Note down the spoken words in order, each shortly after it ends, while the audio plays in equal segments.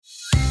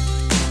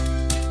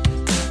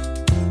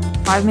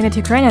5-Minute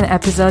Ukrainian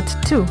Episode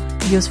 2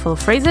 – Useful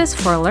phrases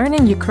for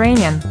learning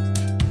Ukrainian.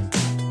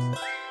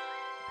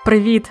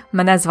 Привіт!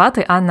 Мене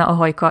звати Анна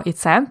Огойко, і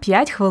це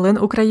 5 хвилин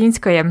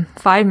української.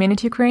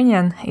 5-Minute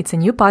Ukrainian. It's a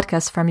new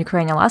podcast from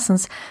Ukrainian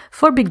lessons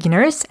for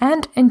beginners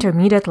and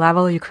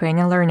intermediate-level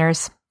Ukrainian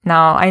learners.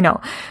 Now, I know,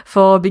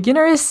 for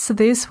beginners,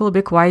 this will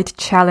be quite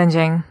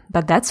challenging,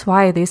 but that's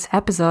why these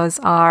episodes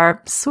are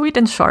sweet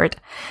and short,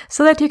 so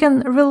that you can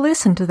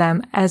re-listen to them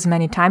as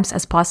many times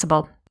as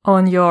possible.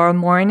 On your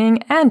morning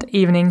and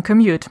evening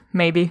commute,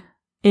 maybe.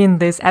 In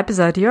this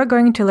episode, you're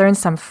going to learn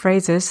some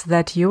phrases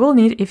that you will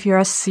need if you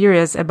are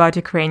serious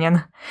about Ukrainian.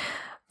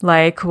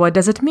 Like, what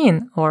does it mean?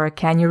 Or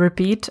can you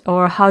repeat?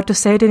 Or how to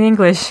say it in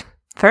English?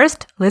 First,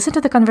 listen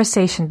to the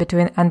conversation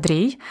between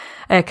Andriy,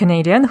 a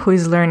Canadian who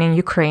is learning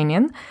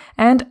Ukrainian,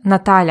 and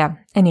Natalia,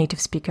 a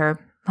native speaker.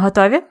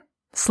 Готові?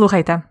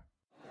 Слухайте.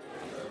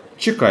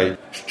 Чекай,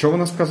 що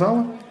вона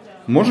сказала?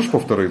 Можеш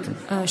повторити?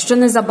 Що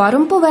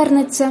незабаром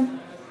повернеться.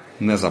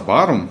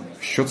 Незабаром?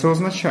 Що це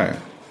означає?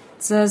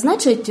 Це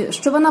значить,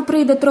 що вона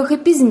прийде трохи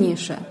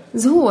пізніше,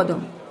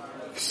 згодом.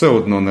 Все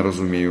одно не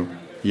розумію.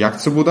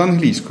 Як це буде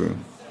англійською?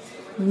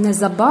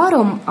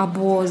 Незабаром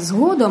або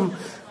згодом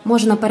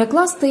можна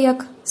перекласти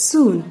як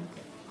soon.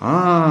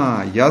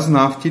 Я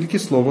знав тільки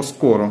слово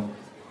 «скоро».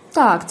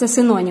 Так, це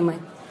синоніми.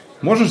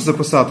 Можеш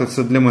записати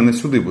це для мене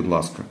сюди, будь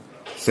ласка?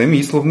 Це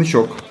мій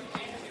словничок.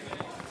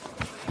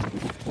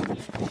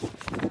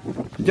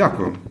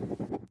 Дякую.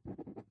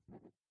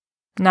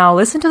 Now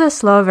listen to the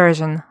slow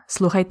version.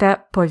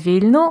 Слухайте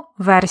повільну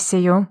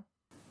версію.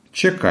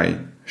 Чекай,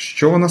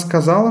 що вона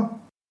сказала?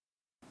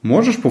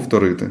 Можеш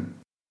повторити?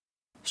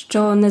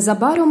 Що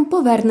незабаром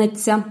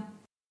повернеться.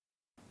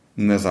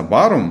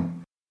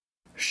 Незабаром?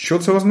 Що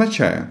це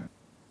означає?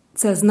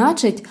 Це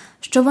значить,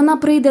 що вона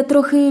прийде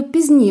трохи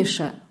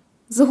пізніше,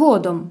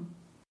 згодом.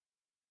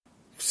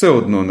 Все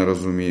одно не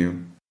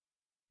розумію.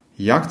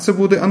 Як це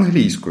буде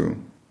англійською?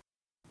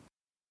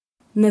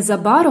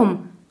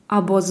 Незабаром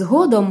або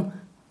згодом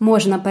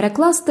можна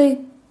перекласти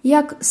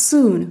як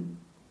soon.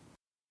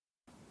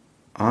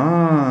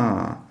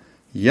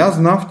 Я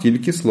знав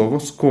тільки слово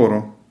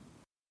 «скоро».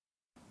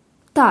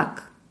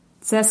 Так,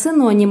 це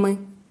синоніми.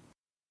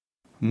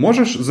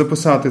 Можеш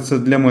записати це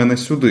для мене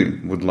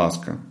сюди, будь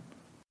ласка?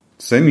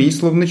 Це мій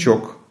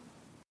словничок.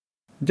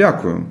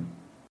 Дякую.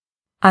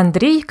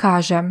 Андрій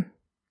каже: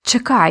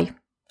 Чекай.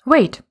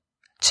 Wait.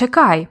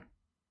 Чекай.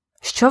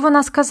 Що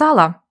вона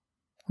сказала?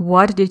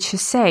 What did she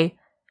say?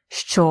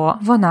 Що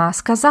вона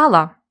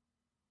сказала?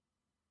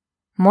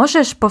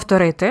 Можеш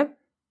повторити?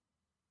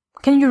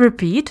 Can you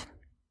repeat?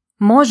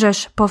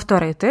 Можеш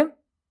повторити?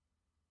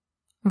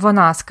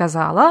 Вона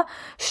сказала,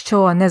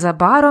 що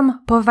незабаром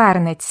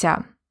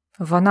повернеться.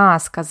 Вона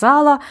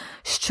сказала,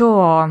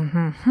 що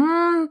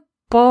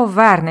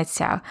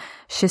повернеться.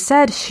 She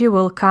said she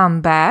will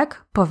come back.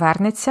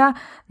 Повернеться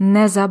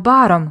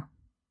незабаром.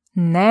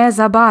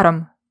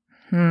 Незабаром.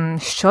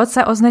 Що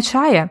це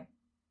означає?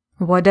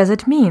 What does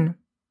it mean?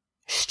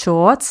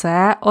 Що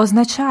це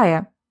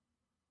означає?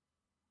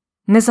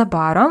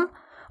 Незабаром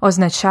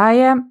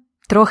означає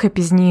трохи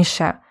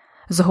пізніше,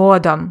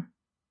 згодом,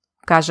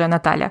 каже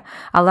Наталя.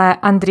 Але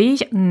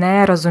Андрій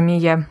не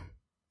розуміє.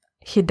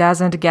 He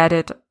doesn't get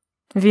it.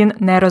 Він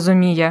не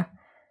розуміє.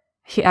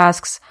 He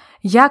asks,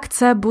 як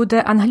це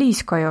буде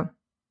англійською?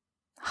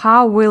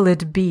 How will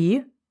it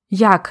be?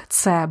 Як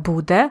це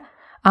буде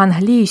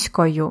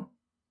англійською?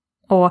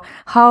 Or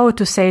how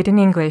to say it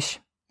in English?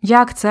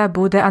 Як це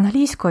буде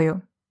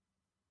англійською?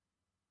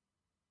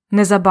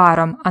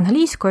 Незабаром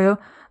англійською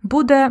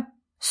буде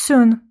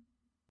soon.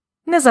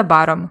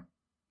 Незабаром.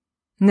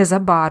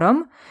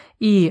 Незабаром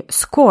і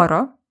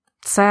скоро –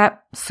 це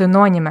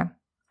синоніми.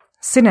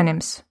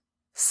 Synonyms.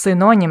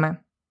 Синоніми.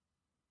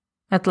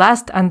 At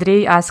last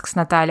Андрій asks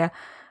Наталя: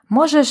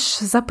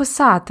 можеш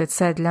записати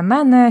це для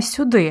мене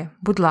сюди,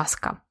 будь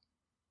ласка?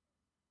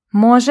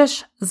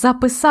 Можеш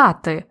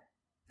записати.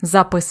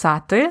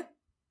 Записати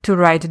 – to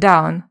write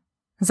down.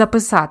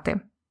 Записати.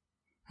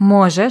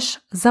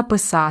 Можеш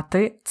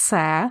записати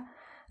це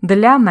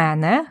для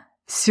мене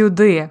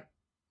сюди,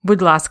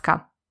 будь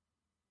ласка.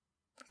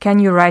 Can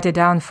you write it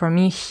down for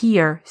me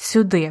here,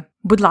 сюди,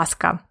 будь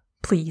ласка,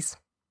 please.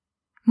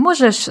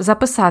 Можеш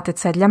записати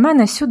це для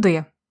мене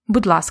сюди,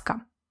 будь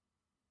ласка.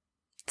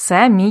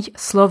 Це мій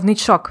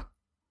словничок.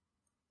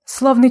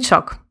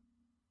 Словничок.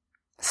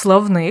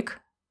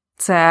 Словник –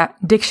 це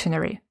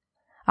dictionary,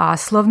 а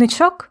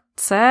словничок –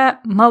 це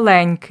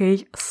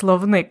маленький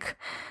словник.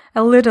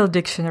 A little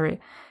dictionary.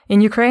 In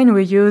Ukraine,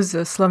 we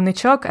use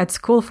словничок at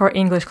school for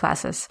English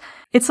classes.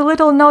 It's a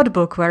little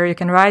notebook where you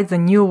can write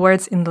the new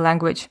words in the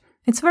language.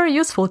 It's very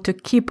useful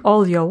to keep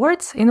all your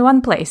words in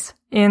one place,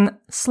 in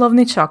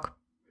словничок.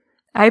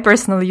 I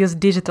personally use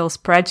digital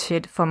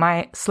spreadsheet for my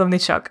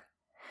словничок.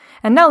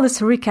 And now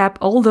let's recap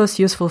all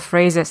those useful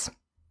phrases.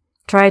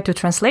 Try to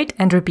translate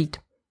and repeat.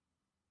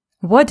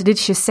 What did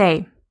she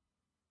say?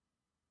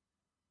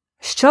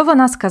 Що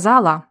вона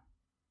сказала?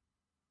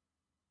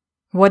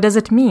 What does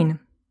it mean?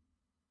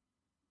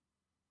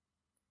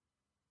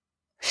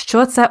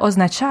 Що це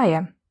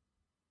означає?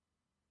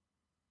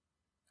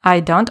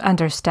 I don't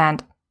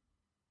understand.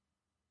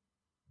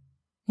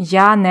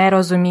 Я не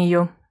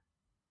розумію.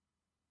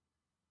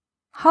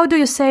 How do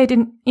you say it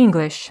in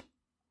English?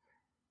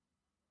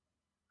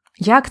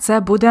 Як це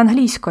буде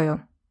англійською?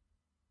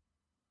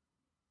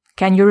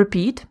 Can you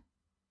repeat?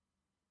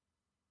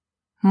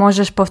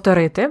 Можеш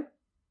повторити?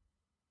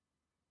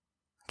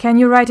 Can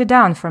you write it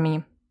down for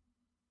me?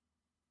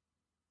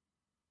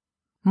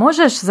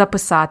 Можеш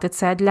записати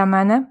це для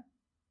мене?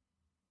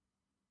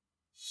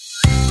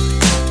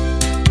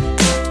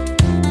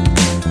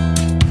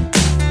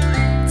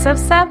 Це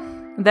все.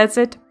 That's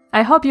it.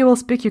 I hope you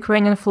will speak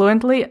Ukrainian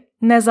fluently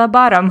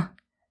незабаром.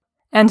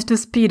 And to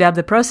speed up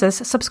the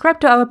process, subscribe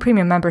to our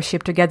premium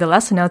membership to get the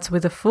lesson notes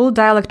with the full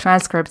dialect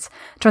transcripts,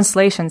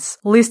 translations,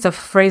 list of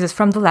phrases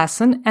from the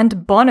lesson, and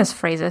bonus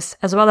phrases,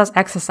 as well as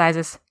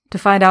exercises. To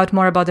find out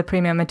more about the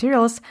premium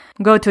materials,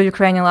 go to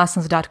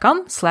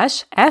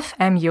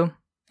ukrainianlessons.com/fmu.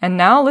 And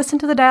now listen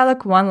to the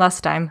dialogue one last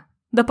time.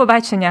 До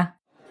побачення!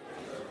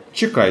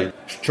 Чекай,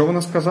 що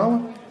вона сказала?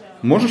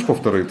 Можеш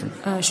повторити?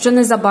 Що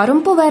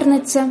незабаром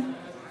повернеться.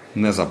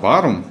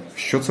 Незабаром?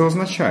 Що це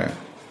означає?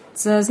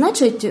 Це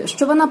значить,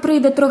 що вона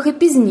прийде трохи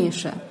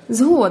пізніше,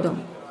 згодом.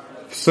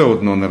 Все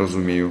одно не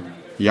розумію.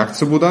 Як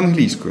це буде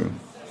англійською?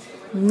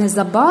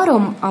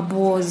 Незабаром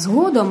або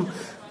згодом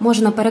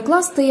можна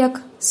перекласти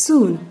як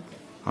soon.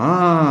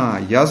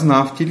 Я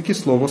знав тільки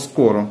слово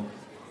 «скоро».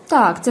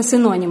 Так, це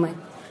синоніми.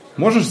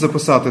 Можеш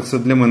записати це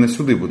для мене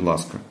сюди, будь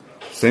ласка?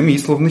 Це мій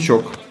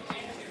словничок.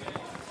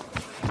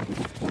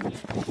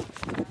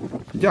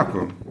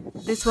 Дякую.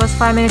 This was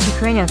 5 Minute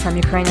Ukrainian from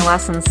Ukrainian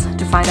Lessons.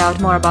 To find out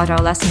more about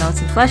our lesson notes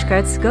and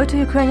flashcards, go to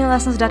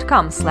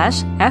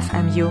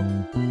ukrainianlessons.com/fmu.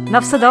 На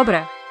все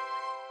добре!